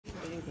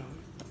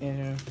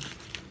Yeah.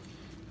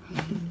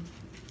 Hey,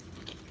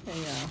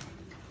 y'all.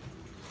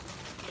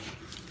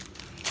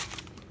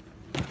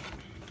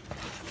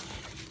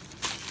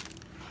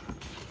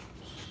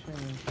 I'm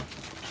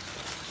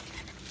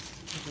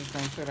just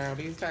gonna put all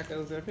these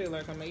tacos. I feel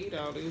like I'm gonna eat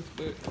all these,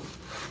 but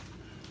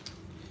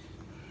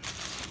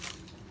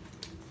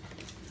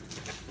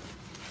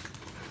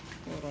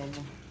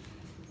whatever.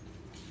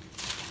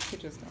 We're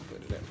just gonna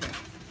put it up here.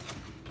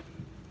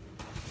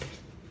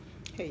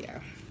 Hey, y'all.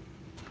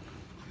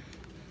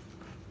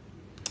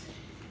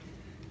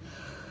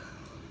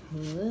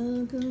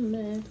 Welcome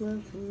back,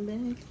 welcome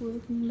back,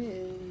 welcome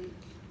back.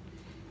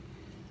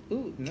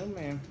 Ooh, no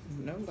ma'am,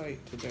 no light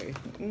today.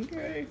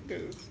 Okay,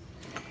 good.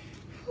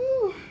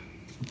 Whew.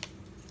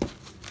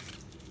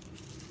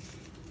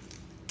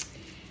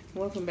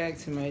 Welcome back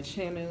to my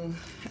channel.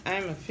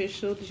 I'm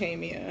official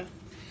Jamia,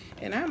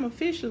 and I'm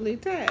officially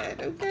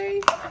tired, okay?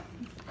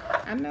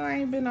 I know I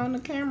ain't been on the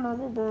camera,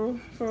 bro,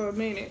 for a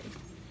minute.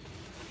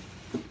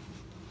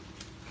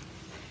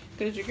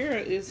 Cause your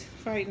girl is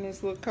fighting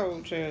this little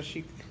cold, child.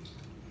 She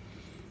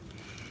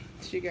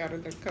got a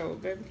little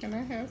cold. Baby, can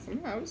I have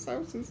some hot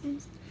sauces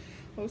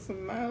or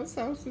some mild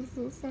sauces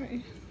or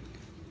something?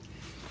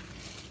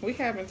 We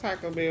having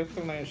Taco Bell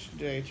for lunch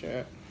today,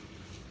 child.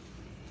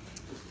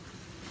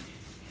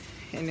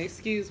 And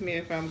excuse me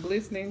if I'm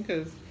glistening,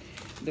 because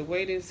the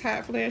way this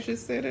hot flash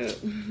is set up,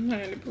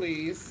 honey,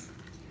 please.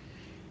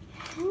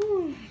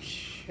 Whew,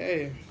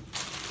 shit.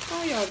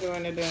 How y'all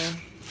doing today?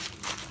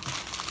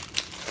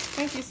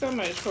 Thank you so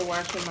much for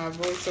watching my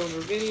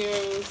voiceover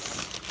videos.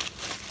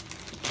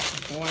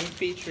 One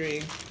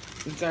featuring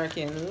Dark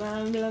and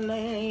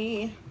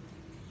Lovely.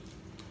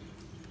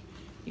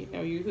 You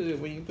know you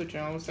hood when you put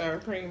your own sour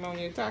cream on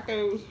your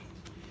tacos.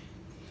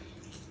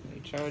 They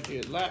charge you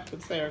a lot for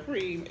sour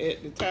cream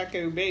at the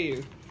Taco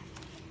Bell. Oh,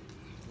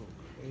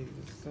 crazy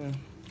stuff.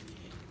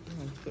 I'm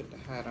gonna put the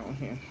hot on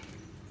here.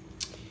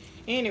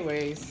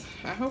 Anyways,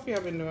 I hope y'all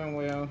been doing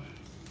well.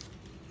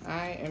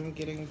 I am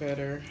getting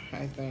better,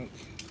 I think.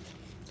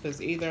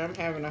 Because either I'm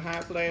having a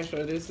hot flash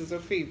or this is a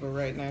fever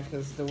right now.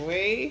 Because the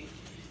way...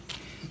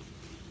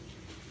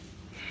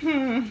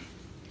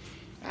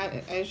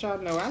 as y'all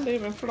know, I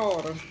live in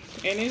Florida.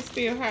 And it's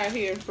still hot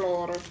here in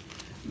Florida.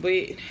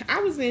 But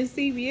I was in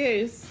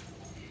CVS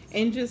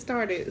and just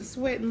started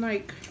sweating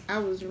like I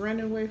was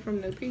running away from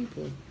the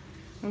people.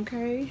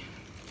 Okay?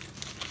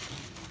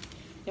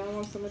 Y'all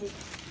want some of this?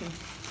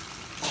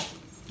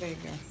 There you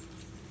go.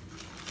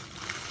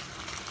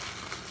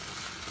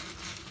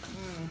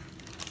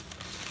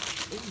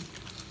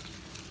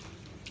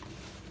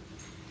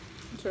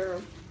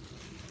 Sure.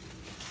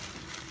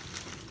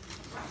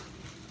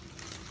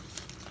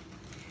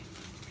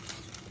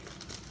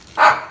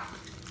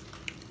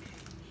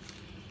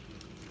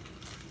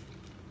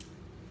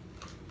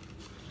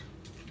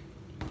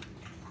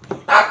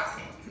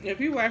 If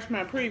you watch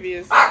my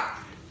previous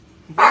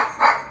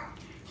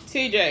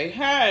TJ,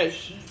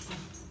 hush.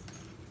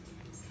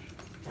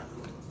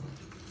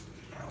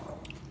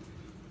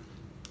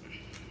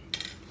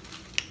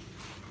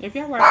 If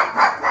y'all watch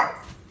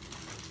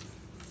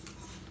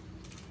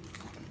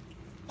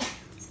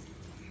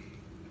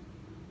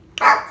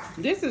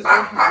this is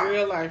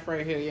real life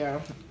right here,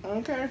 y'all.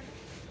 Okay.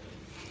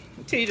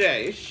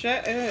 TJ,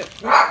 shut up.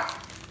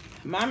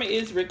 Mommy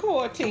is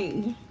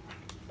recording.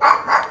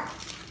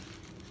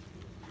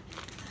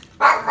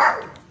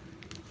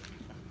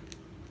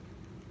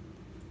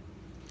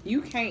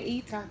 You can't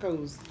eat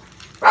tacos.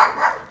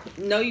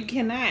 No, you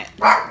cannot.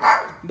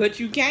 But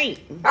you can't.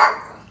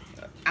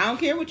 I don't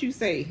care what you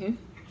say.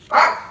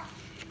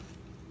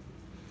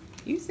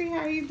 You see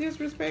how he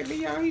disrespect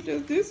me, y'all? He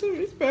just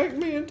disrespect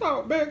me and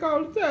talk back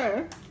all the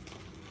time.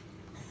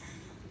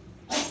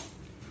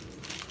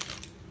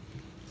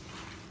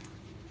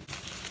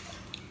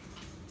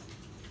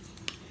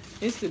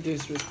 It's the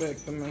disrespect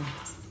for me.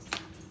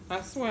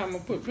 I swear I'm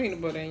gonna put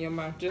peanut butter in your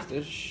mouth just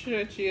to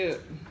shut you up.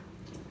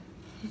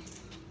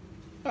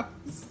 I'm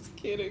just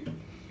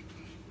kidding.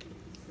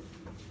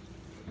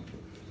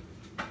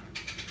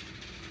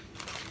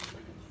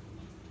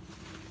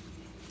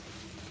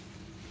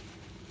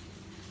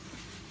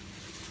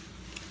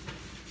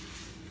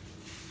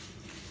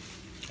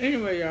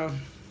 Anyway, y'all.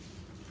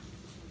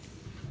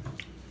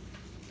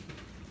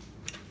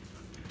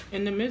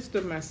 In the midst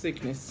of my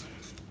sickness,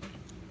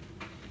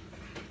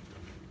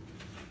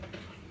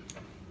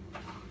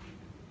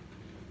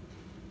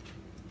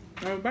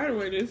 oh, by the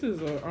way, this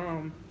is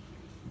a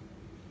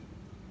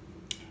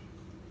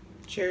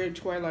cherry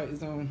Twilight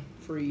Zone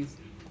freeze.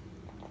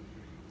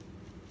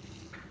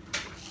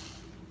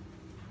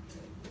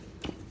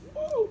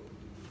 Woo!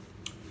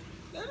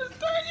 That is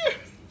dirty.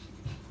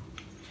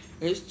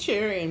 It's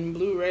cherry and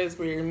blue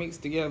raspberry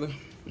mixed together.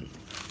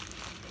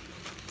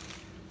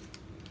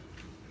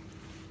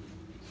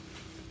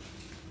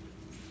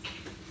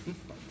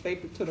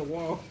 Tape it to the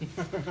wall.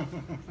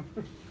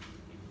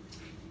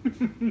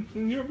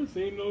 You ever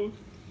seen those?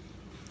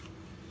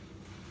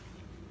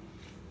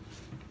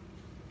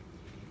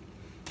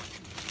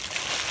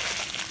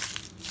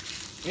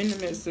 In the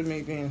midst of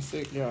me being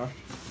sick, y'all,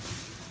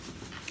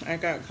 I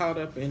got caught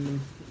up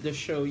in the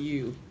show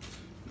You.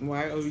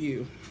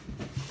 Y-O-U.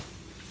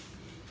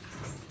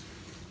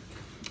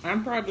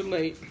 I'm probably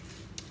late.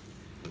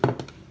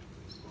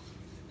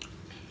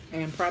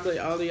 And probably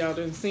all of y'all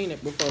done seen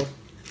it before.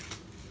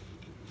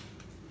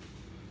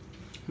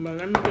 But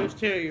let me just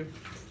tell you,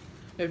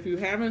 if you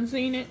haven't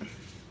seen it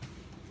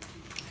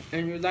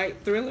and you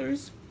like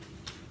thrillers,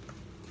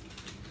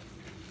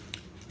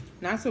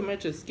 not so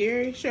much a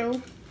scary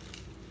show,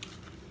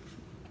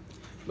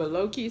 but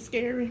low-key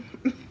scary,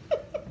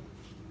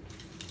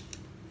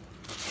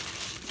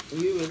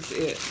 you is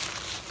it.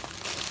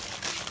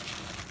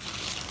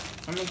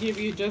 I'm gonna give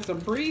you just a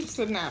brief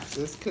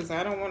synopsis because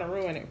I don't want to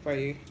ruin it for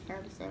you.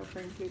 How does sour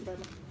cream feel better?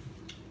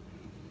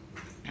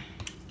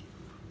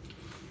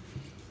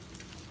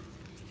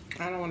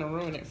 I don't want to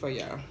ruin it for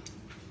y'all.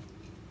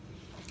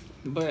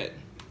 But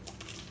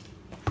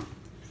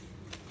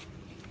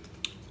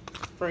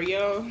for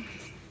y'all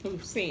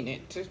who've seen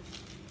it,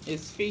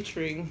 it's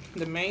featuring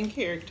the main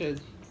character.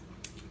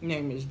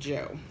 Name is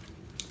Joe.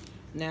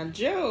 Now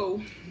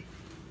Joe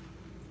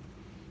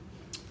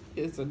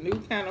is a new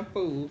kind of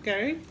fool,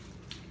 okay?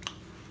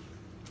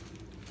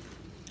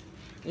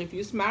 If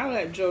you smile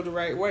at Joe the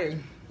right way,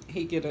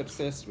 he get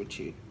obsessed with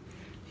you.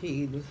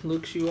 He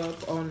looks you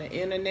up on the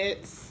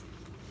internets.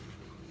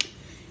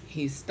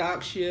 He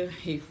stalks you.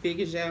 He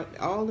figures out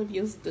all of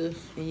your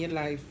stuff in your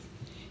life.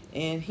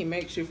 And he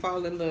makes you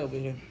fall in love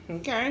with him,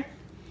 okay?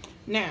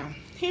 Now,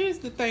 here's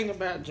the thing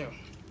about Joe.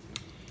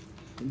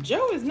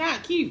 Joe is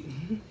not cute.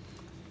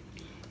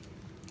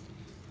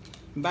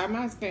 By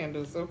my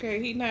standards,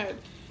 okay? He not,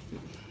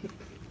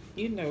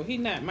 you know, he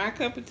not my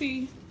cup of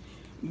tea.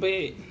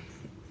 But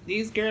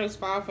these girls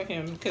fall for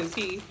him because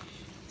he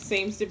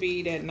seems to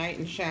be that knight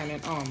in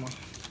shining armor.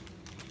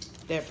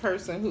 That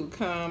person who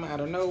come out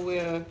of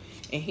nowhere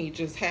and he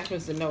just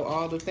happens to know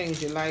all the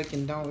things you like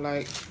and don't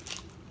like.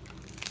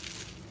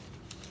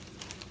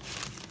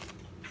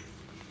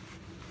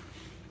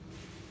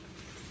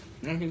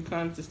 And he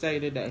comes to stay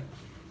today.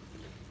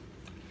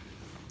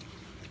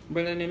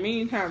 But in the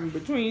meantime,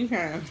 between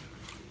time,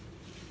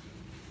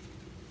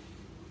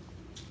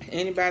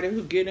 anybody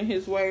who get in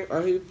his way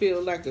or he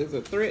feel like there's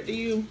a threat to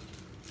you,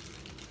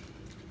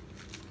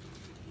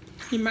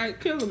 he might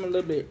kill him a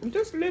little bit.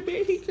 Just a little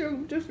bit, he kill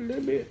him just a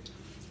little bit.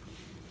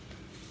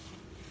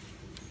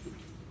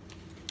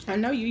 I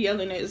know you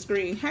yelling at the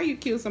screen. How you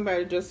kill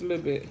somebody just a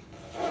little bit?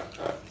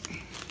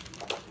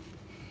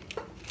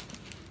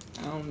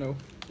 I don't know.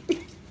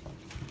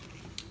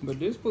 But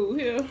this fool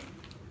here,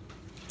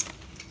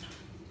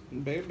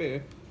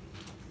 baby,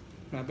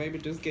 my baby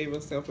just gave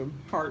herself a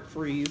heart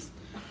freeze,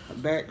 a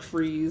back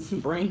freeze,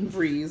 brain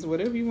freeze,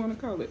 whatever you want to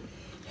call it.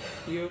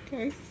 You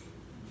okay?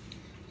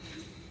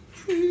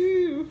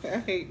 Ooh, I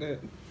hate that.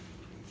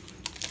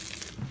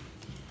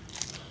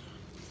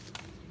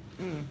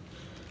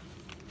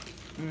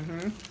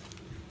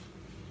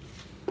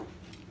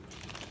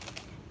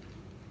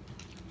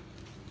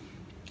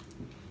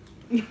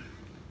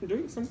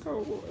 Drink some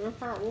cold water,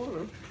 hot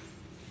water.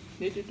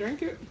 Did you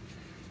drink it?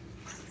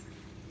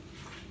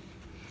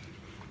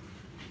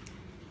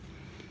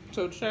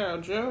 So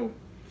child Joe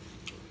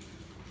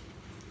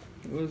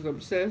was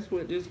obsessed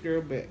with this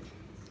girl Beck.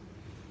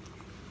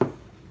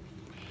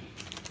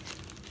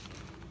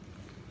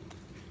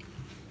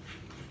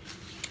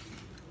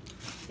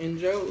 And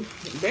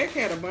Beck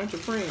had a bunch of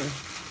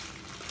friends.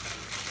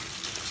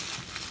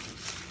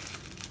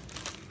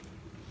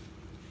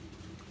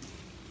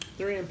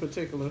 Three in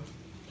particular.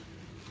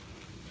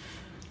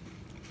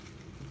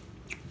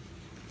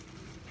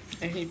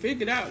 And he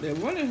figured out that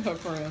one of her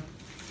friends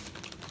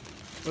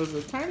was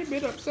a tiny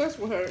bit obsessed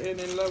with her and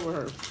in love with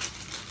her.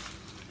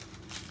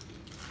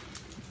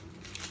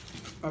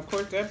 Of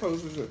course, that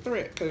poses a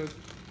threat because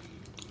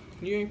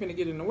you ain't finna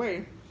get in the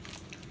way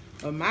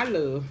of my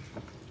love,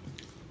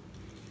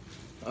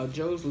 or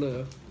Joe's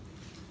love.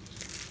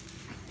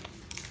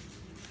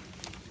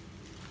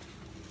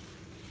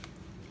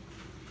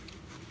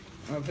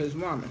 Of his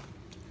mama.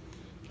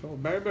 So,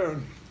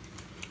 baby,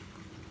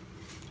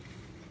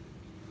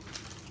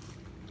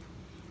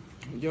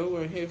 Joe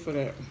wasn't here for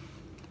that.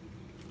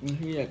 And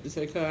he had to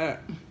take her out.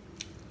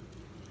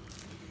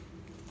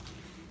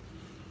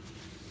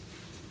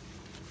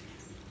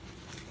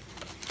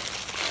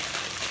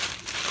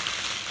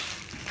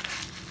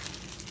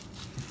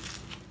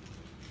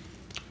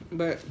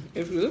 But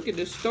if you look at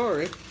this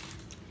story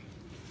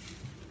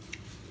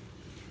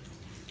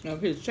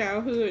of his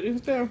childhood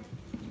and stuff,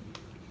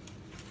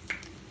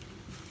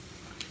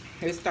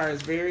 it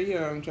starts very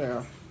young,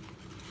 child.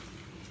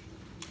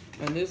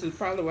 And this is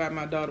probably why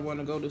my daughter want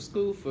to go to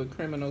school for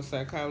criminal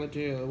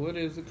psychology, or what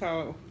is it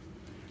called?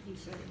 You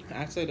said it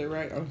right. I said it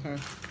right? Okay.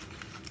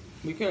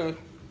 Because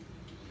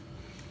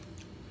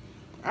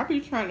I be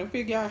trying to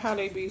figure out how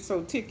they be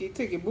so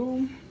ticky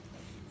boom.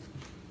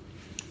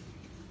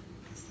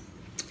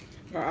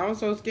 But I was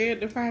so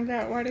scared to find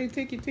out why they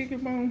ticky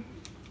boom.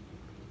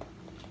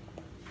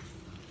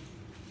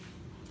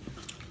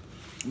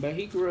 But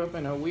he grew up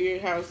in a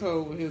weird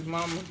household with his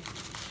mama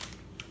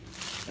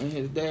and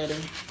his daddy.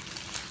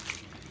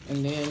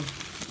 And then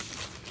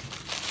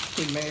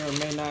he may or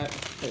may not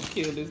have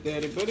killed his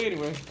daddy. But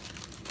anyway,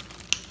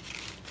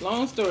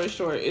 long story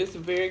short, it's a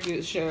very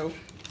good show.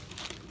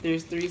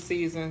 There's 3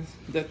 seasons.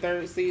 The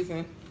 3rd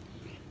season,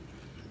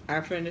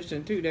 I finished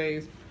in 2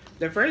 days.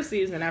 The 1st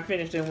season, I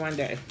finished in 1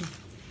 day.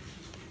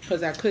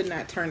 Because I could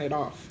not turn it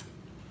off.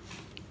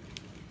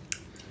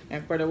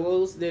 And for the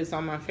those that's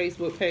on my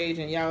Facebook page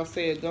and y'all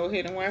said go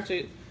ahead and watch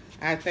it,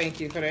 I thank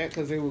you for that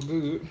because it was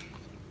good.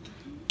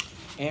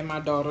 And my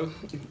daughter,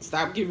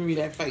 stop giving me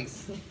that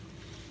face.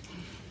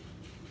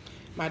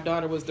 My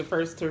daughter was the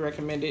first to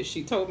recommend it.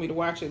 She told me to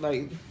watch it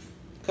like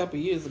a couple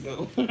years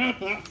ago.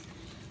 I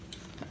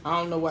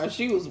don't know why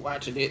she was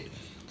watching it,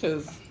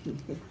 because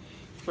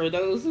for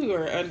those who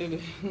are under the,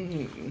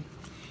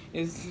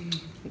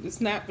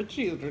 it's not for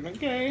children,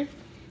 okay?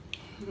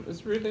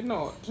 It's really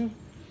not.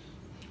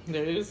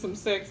 There is some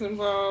sex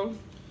involved,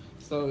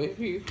 so if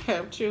you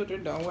have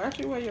children, don't watch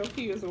it while your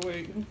kids are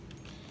waiting,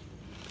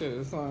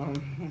 because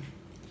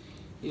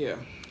yeah,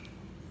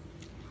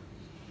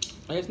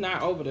 it's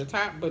not over the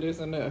top, but it's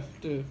enough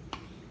to,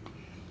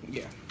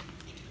 yeah.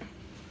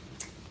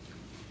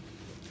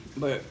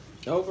 But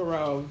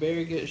overall,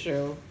 very good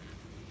show.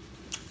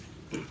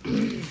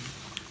 I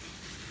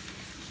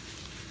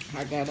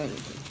got a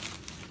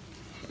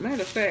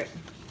matter of fact,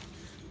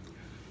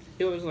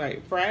 it was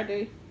like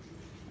Friday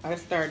I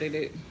started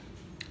it.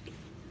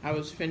 I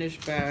was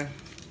finished by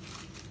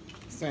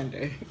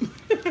Sunday.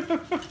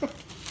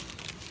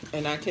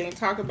 And I can't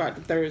talk about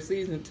the 3rd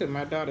season until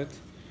my daughter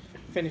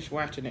finished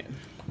watching it.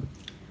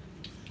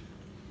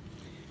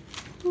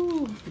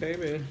 Ooh,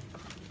 baby.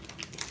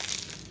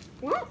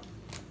 What?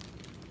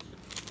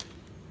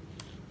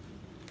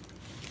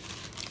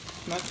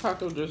 My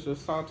taco just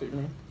assaulted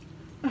me.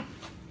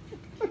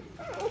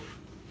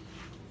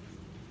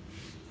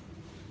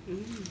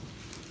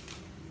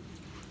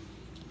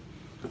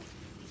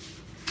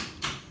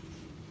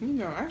 You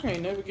know, I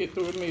can't never get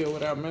through a meal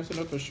without messing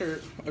up a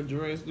shirt, a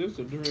dress. This is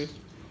a dress.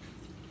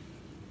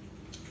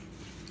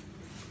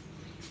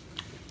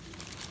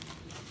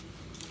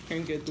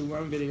 Can't get through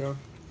one video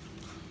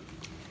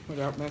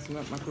without messing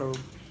up my clothes.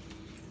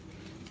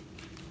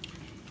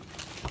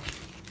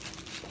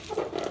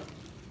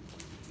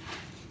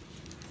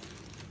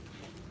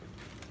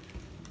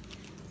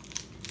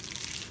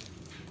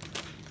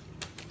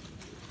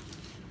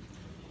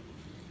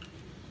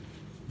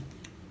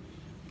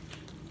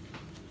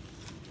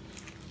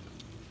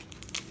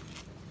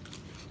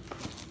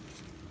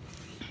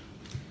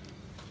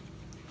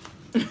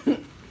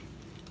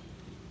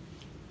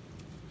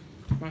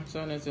 My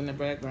son is in the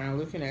background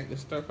looking at the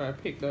stuff I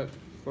picked up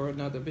for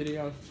another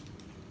video.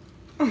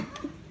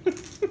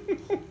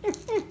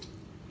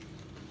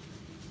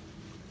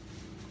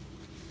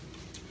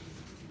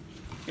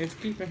 It's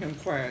keeping him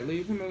quiet.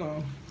 Leave him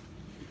alone.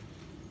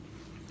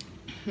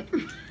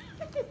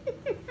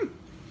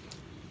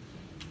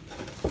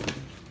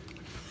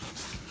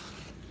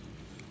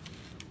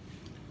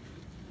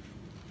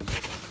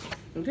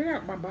 Get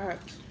out my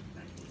box.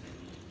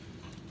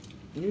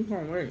 You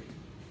gonna wait.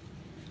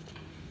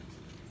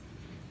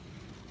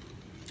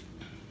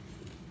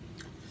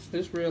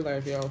 This real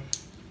life, y'all.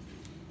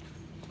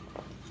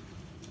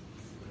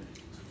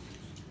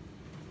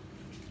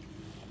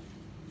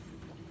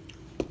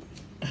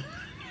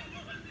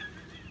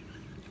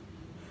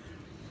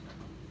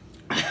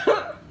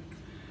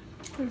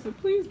 So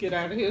please get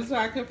out of here so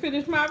I can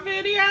finish my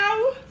video.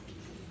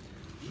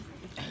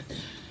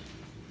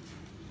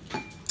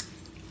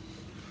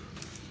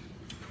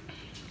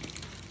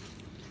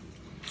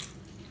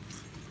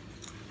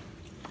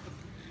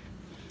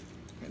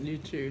 You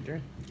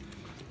children.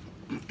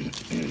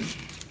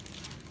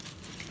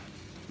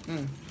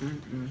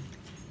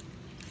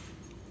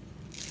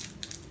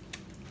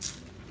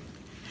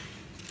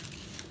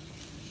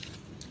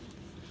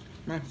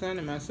 My son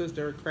and my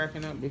sister are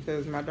cracking up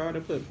because my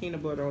daughter put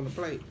peanut butter on the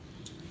plate.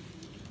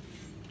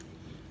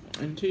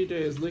 And TJ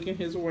is licking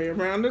his way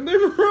around the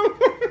living room.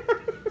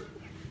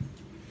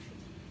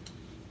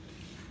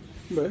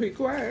 But he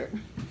quiet.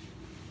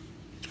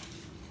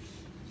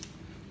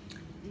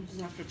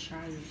 He's like a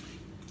child.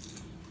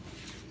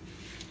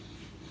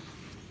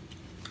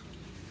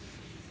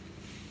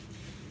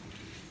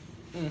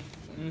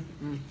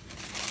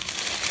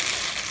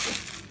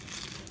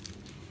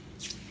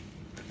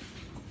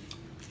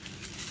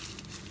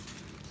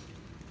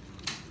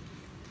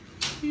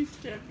 He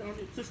stepped on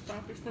it to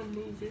stop it from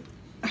moving.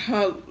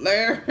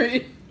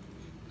 Larry.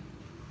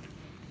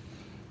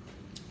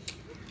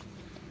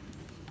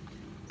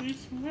 He's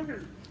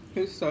smart.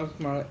 He's so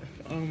smart.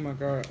 Oh my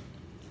God.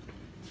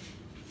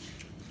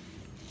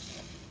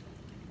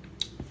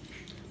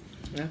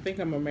 I think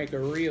I'm gonna make a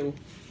reel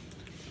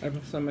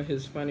of some of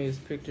his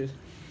funniest pictures.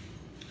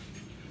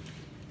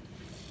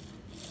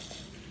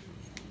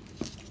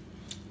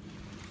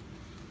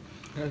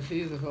 Because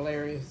he's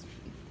hilarious.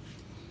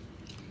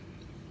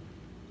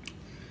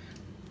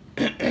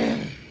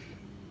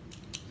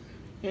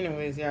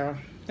 Anyways, y'all,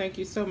 thank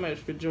you so much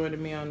for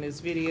joining me on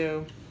this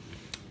video.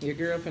 Your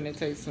girl finna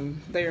take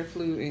some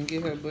Theraflu and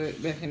get her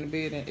butt back in the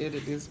bed and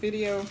edit this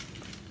video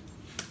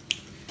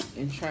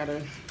and try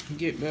to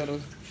get better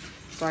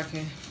so I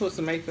can put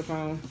some makeup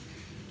on.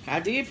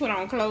 I did put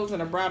on clothes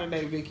and I brought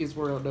today, Vicky's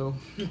World, though.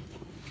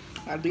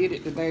 I did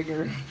it today,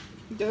 girl.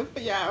 Just for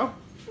y'all.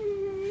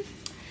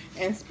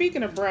 And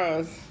speaking of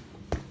bras,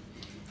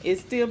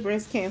 it's still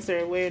breast cancer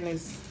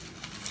awareness.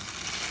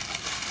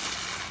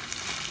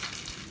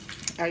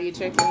 Are you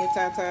checking your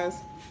tatas?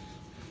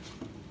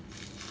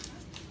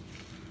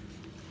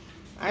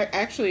 I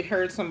actually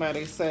heard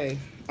somebody say,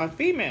 a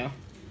female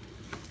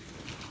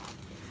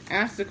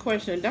asked the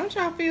question, don't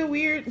y'all feel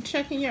weird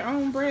checking your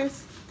own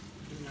breast?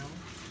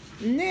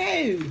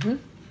 No.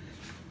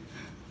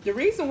 The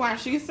reason why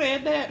she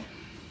said that,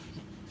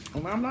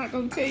 and I'm not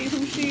going to tell you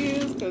who she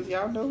is, because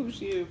y'all know who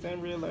she is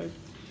in real life.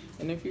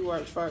 And if you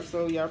watch Fox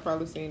Soul, y'all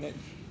probably seen it.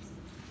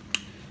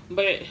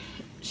 But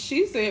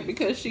she said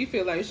because she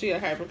feel like she a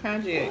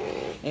hypochondriac,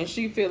 and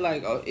she feel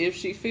like if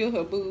she feel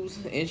her boobs,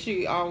 and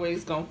she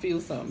always gonna feel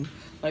something.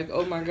 Like,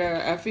 oh my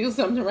God, I feel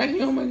something right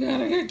here. Oh my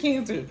God, I got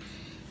cancer.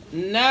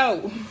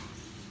 No.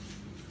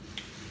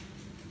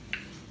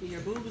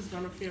 Your boob is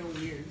gonna feel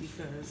weird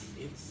because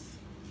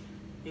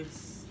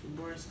it's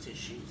breast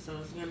tissue, so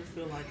it's gonna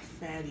feel like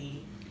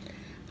fatty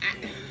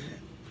and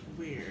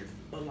weird.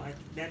 But like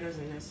that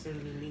doesn't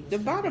necessarily mean. The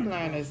bottom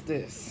line is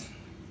this: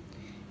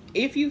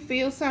 if you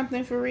feel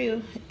something for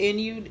real,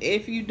 and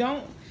if you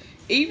don't,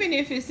 even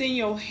if it's in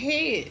your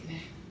head,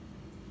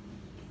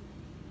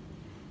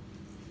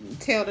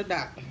 tell the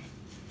doctor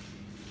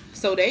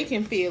so they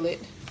can feel it,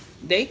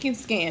 they can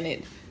scan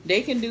it.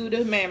 They can do the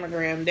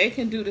mammogram. They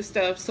can do the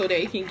stuff so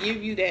they can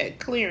give you that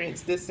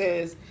clearance that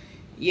says,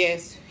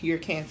 yes, you're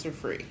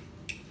cancer-free.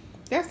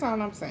 That's all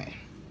I'm saying.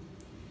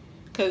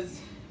 Because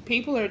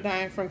people are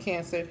dying from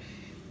cancer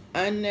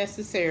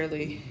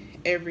unnecessarily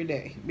every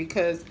day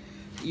because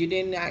you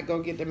did not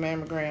go get the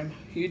mammogram.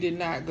 You did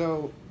not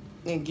go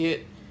and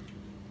get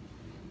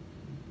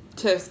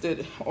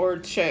tested or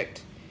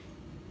checked.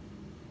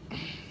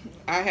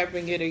 I have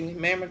been getting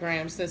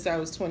mammograms since I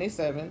was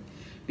 27.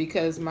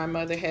 Because my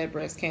mother had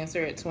breast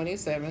cancer at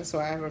 27, so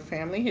I have a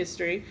family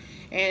history.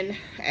 And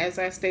as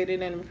I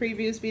stated in a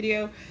previous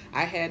video,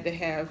 I had to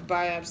have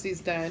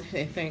biopsies done,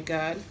 and thank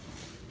God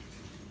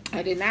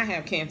I did not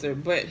have cancer.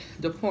 But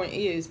the point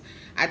is,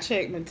 I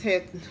checked my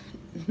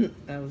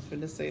I was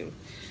finna say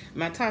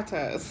my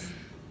tatas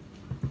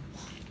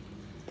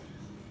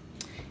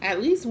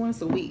at least once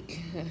a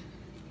week.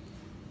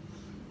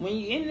 When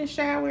you're in the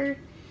shower,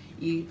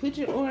 you put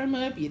your arm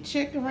up, you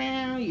check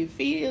around, you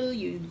feel,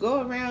 you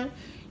go around.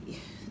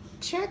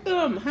 Check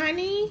them,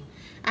 honey.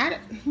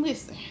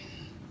 Listen.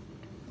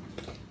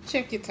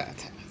 Check your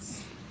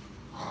tatas.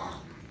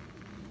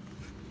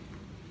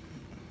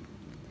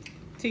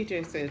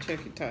 TJ said check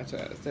your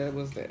tatas. That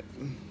was that.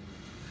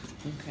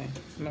 Okay.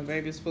 My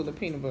baby's full of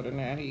peanut butter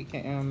now. He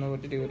can't, I don't know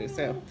what to do with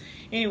himself.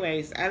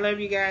 Anyways, I love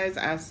you guys.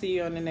 I'll see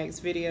you on the next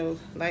video.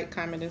 Like,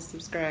 comment, and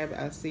subscribe.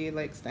 I'll see you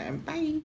next time. Bye.